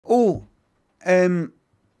Oh, um,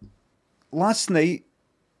 last night,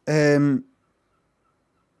 um,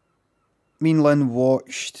 me and Lynn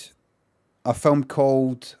watched a film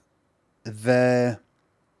called The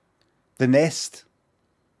The Nest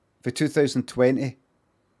for 2020.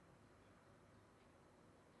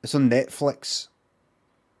 It's on Netflix.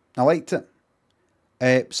 I liked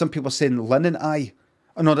it. Some people are saying Lynn and I.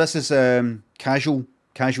 Oh no, this is casual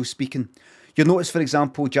speaking. You'll notice, for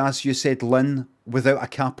example, Jazz, you said Lynn without a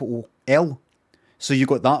capital L. So you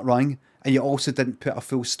got that wrong. And you also didn't put a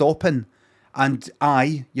full stop in. And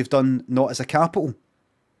I, you've done not as a capital.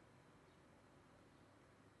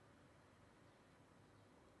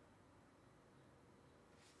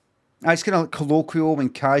 It's kind of like colloquial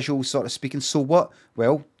and casual sort of speaking. So what?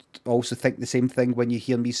 Well, I also think the same thing when you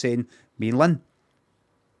hear me saying me and Lynn.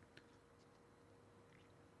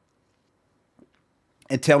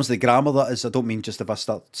 In terms of the grammar, that is, I don't mean just if I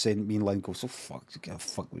start saying me and Lynn, go, so fuck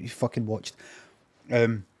what you fucking watched.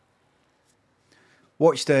 Um,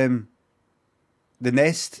 watched The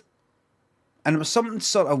Nest, and it was something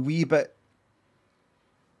sort of wee bit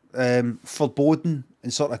foreboding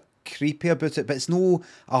and sort of creepy about it, but it's no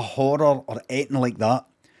a horror or anything like that.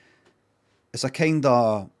 It's a kind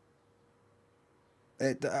of,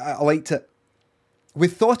 I liked it. We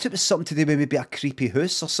thought it was something to do with maybe a creepy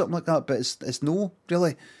house or something like that, but it's no,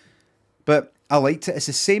 really. But I liked it. It's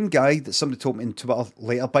the same guy that somebody told me on Twitter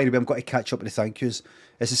later. By the way, I'm going to catch up with the thank yous.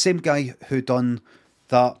 It's the same guy who done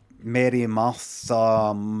that Mary,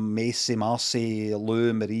 Martha, Macy, Marcy,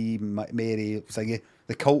 Lou, Marie, Mary thingy.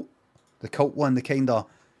 The cult one, the kind of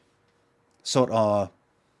sort of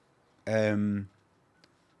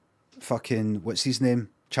fucking, what's his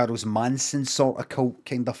name? Charles Manson sort of cult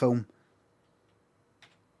kind of film.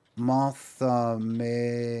 Martha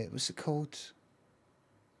May, what's it called?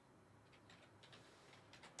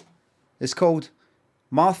 It's called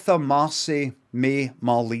Martha Marcy May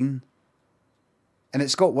Marlene. And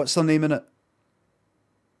it's got, what's her name in it?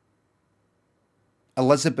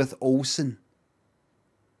 Elizabeth Olsen.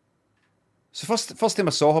 So first time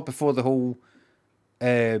I saw her before the whole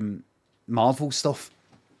Marvel stuff.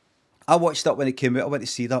 I watched that when it came out. I went to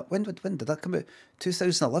see that. When did that come out?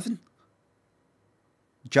 2011?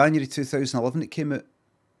 January 2011 it came out.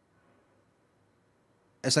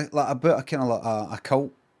 It's like about a kind of like a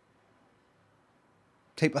cult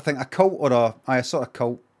type of thing. A cult or a sort of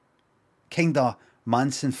cult. Kind of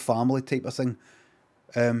Manson family type of thing.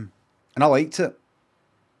 And I liked it.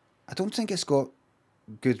 I don't think it's got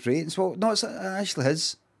good ratings. Well, no, it actually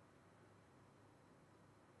has.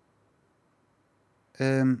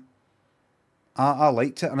 I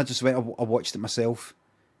liked it, and I just went. I watched it myself.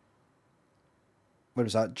 Where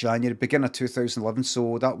was that? January, beginning of 2011.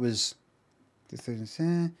 So that was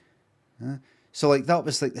 2000. So like that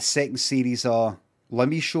was like the second series of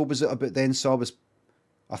Lemmy show was it about then. So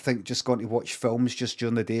I think, just going to watch films just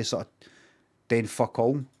during the day, sort of doing fuck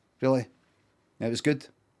all, really. And it was good.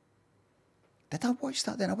 Did I watch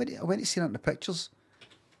that then? I went to see that in the pictures.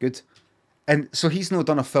 Good. And so he's not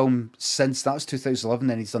done a film since. That was 2011,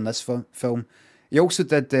 and he's done this film. He also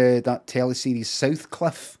did that teleseries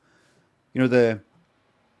Southcliffe. You know,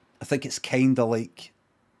 I think it's kind of like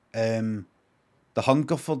the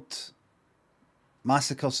Hungerford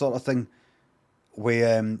massacre sort of thing,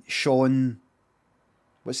 where Sean,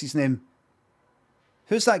 what's his name?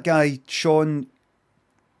 Who's that guy? Sean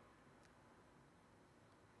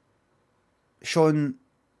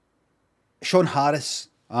Harris.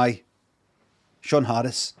 Aye. Sean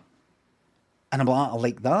Harris. And I'm like, I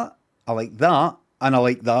like that. I like that. And I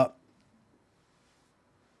like that.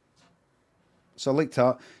 So I liked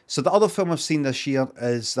that. So the other film I've seen this year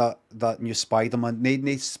is that new Spider-Man.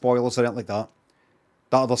 No spoilers or anything like that.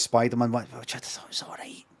 That other Spider-Man, which I thought was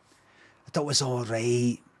alright. I thought it was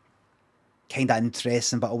alright. Kind of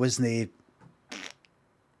interesting, but I wasn't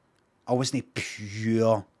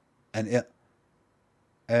pure into it.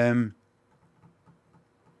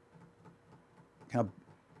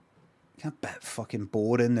 Kind of bit fucking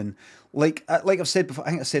boring, and like I've said before,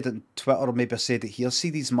 I think I said it on Twitter, or maybe I said it here.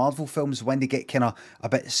 See these Marvel films when they get kind of a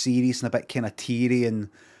bit serious and a bit kind of teary, and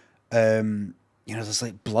there's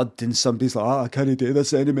like blood, and somebody's like, I can't do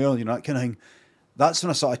this anymore, that kind of thing. That's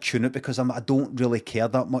when I sort of tune it, because I don't really care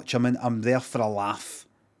that much. I'm there for a laugh.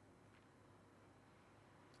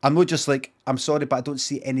 I'm not just like, I'm sorry, but I don't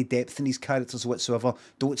see any depth in these characters whatsoever.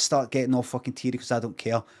 Don't start getting all fucking teary because I don't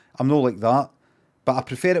care. I'm not like that. But I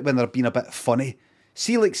prefer it when they're being a bit funny.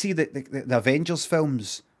 See the Avengers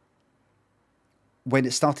films, when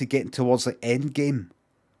it started getting towards like Endgame.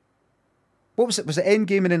 What was it? Was it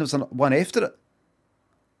Endgame and then there was one after it?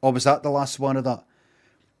 Or was that the last one of that?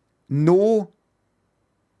 No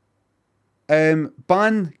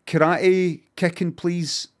Ban karate kicking,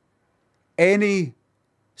 please. Any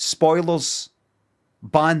spoilers,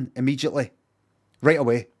 ban immediately. Right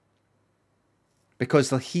away. Because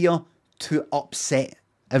they're here to upset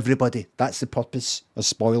everybody. That's the purpose of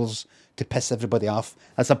spoilers, to piss everybody off.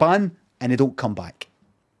 That's a ban, and they don't come back.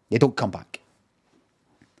 They don't come back.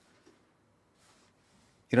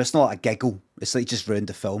 You know, it's not like a giggle. It's like just ruined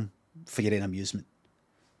the film for your own amusement.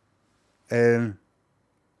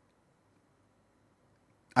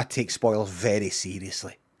 I take spoilers very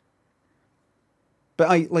seriously.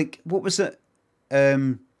 But what was it?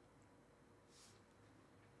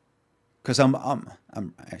 Because I'm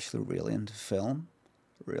actually really into film.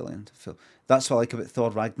 Really into film. That's what I like about Thor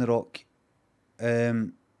Ragnarok.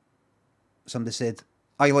 Somebody said,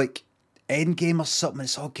 I like Endgame or something.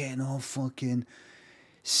 It's all getting all fucking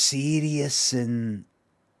serious and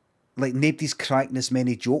like nobody's cracking as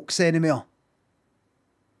many jokes anymore.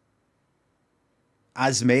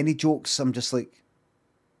 As many jokes. I'm just like,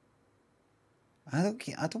 I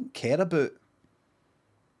don't care about.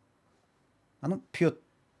 I don't pure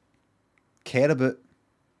care about,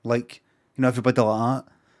 like, you know, everybody like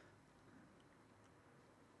that.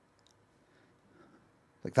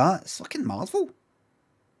 Like that. It's fucking Marvel.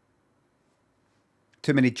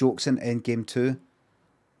 Too many jokes in Endgame 2.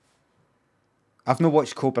 I've not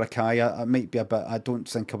watched Cobra Kai. I might be a bit. I don't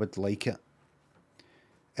think I would like it.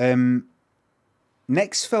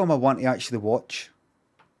 Next film I want to actually watch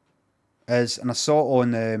is, and I saw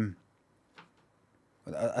it on.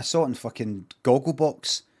 I saw it in fucking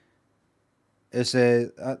Gogglebox. Is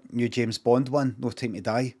a new James Bond one, No Time to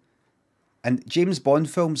Die. And James Bond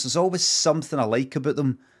films, there's always something I like about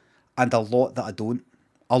them, and a lot that I don't.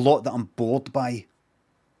 A lot that I'm bored by.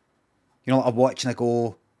 You know, like I watch and I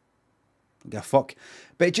go, yeah, fuck.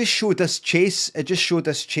 But it just showed this chase. It just showed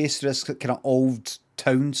this chase through this kind of old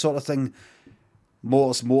town sort of thing.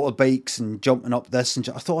 Motorbikes and jumping up this and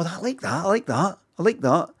I thought, I like that. I like that. I like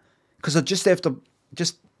that. Because I just after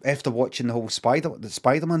watching the whole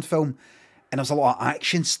Spider-Man film, and there's a lot of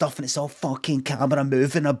action stuff, and it's all fucking camera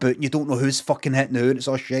moving about, and you don't know who's fucking hitting who, and it's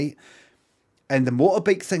all shite. And the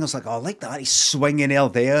motorbike thing, I was like, oh, I like that. He's swinging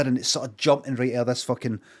out there, and it's sort of jumping right out of this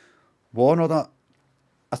fucking wall and all that.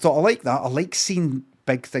 I thought, I like that. I like seeing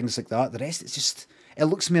big things like that. The rest, it's just, it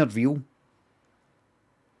looks more real.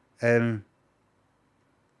 So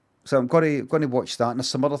I'm going to watch that, and there's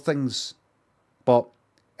some other things, but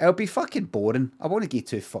it'll be fucking boring. I won't give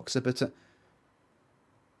two fucks about it.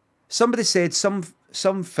 Somebody said, some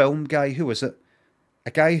film guy, who was it?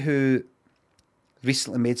 A guy who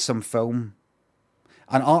recently made some film,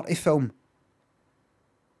 an arty film.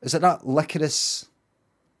 Is it that Licorice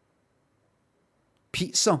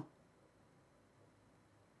Pizza?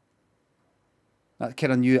 That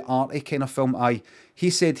kind of new arty kind of film. He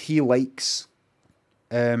said he likes,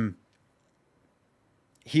 he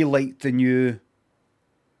liked the new,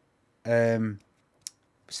 what's the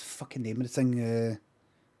fucking name of the thing?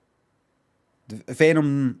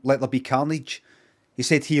 Venom, Let There Be Carnage. He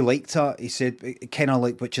said he liked that. He said kind of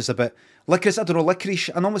like, which is a bit licorice. I don't know, licorice.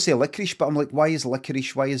 I normally say licorice, but I'm like, why is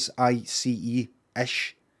licorice? Why is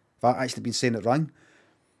ICE-ish? Have I actually been saying it wrong?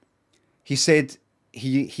 He said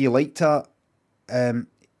he liked that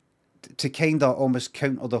to kind of almost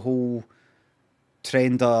counter the whole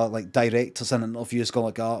trend of like directors in interviews going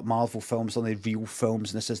like, oh, Marvel films are the real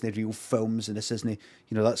films, and this isn't real films, and this isn't,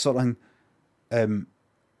 you know, that sort of thing.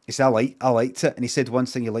 He said, I liked it, and he said one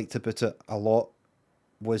thing he liked about it a lot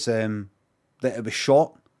was that it was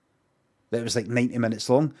short, that it was like 90 minutes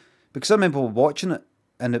long. Because I remember watching it,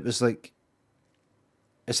 and it was like,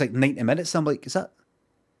 it's like 90 minutes. And I'm like, is that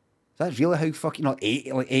really how fucking, like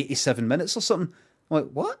 87 minutes or something? I'm like,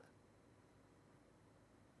 what?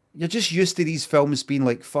 You're just used to these films being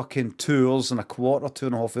like fucking 2 hours and a quarter,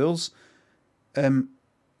 2.5 hours. I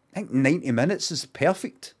think 90 minutes is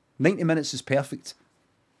perfect. 90 minutes is perfect.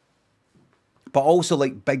 But also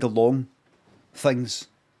like big long things.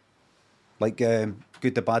 Like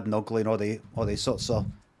Good, the Bad and Ugly and all the sorts of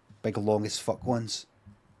big long as fuck ones.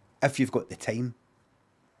 If you've got the time.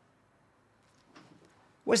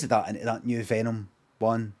 Was it that new Venom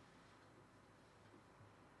one?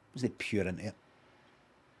 Was they pure into it?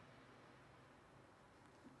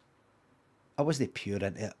 I wasn't pure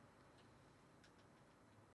into it.